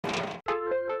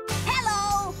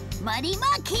Muddy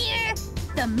Muck here,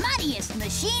 the muddiest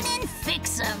machine in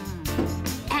Fix-em.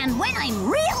 And when I'm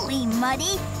really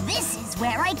muddy, this is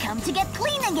where I come to get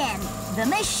clean again, the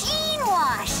machine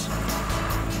wash.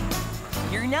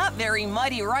 You're not very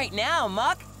muddy right now,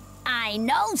 Muck. I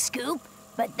know, Scoop,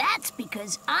 but that's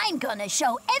because I'm gonna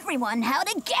show everyone how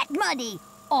to get muddy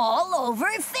all over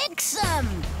Fix-em.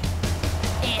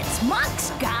 It's Muck's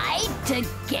Guide to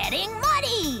Getting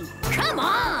Muddy. Come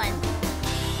on!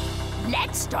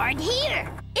 Let's start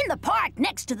here, in the park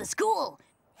next to the school.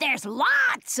 There's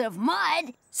lots of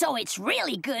mud, so it's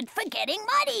really good for getting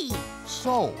muddy.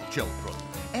 So, children,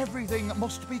 everything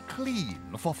must be clean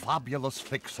for fabulous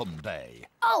Fix-em Day.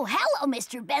 Oh, hello,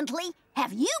 Mr. Bentley.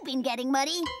 Have you been getting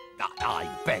muddy? I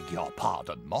beg your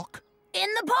pardon, Muck. In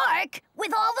the park,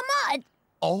 with all the mud.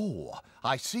 Oh,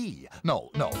 I see. No,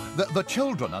 the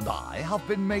children and I have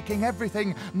been making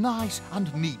everything nice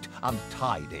and neat and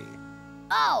tidy.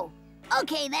 Oh,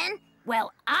 okay then.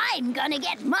 Well, I'm gonna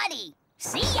get muddy.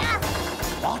 See ya!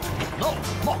 What? No,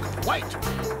 Muck, wait!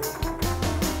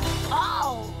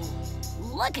 Oh,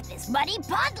 look at this muddy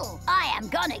puddle. I am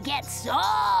gonna get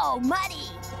so muddy.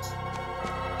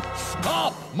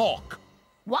 Stop, Muck!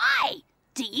 Why?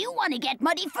 Do you want to get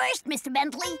muddy first, Mr.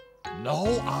 Bentley?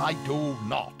 No, I do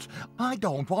not. I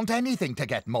don't want anything to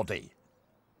get muddy.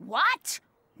 What?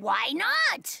 Why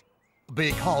not?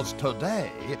 Because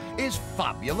today is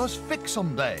Fabulous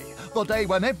Fix-em Day, the day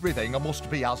when everything must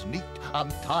be as neat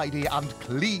and tidy and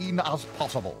clean as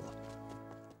possible.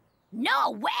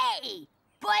 No way!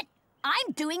 But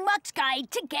I'm doing Muck's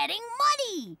Guide to Getting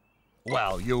Muddy.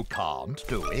 Well, you can't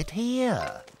do it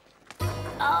here.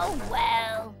 Oh,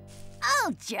 well.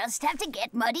 I'll just have to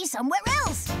get muddy somewhere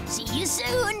else. See you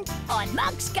soon on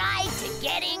Muck's Guide to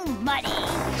Getting Muddy.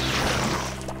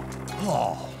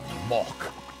 Oh,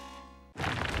 Muck.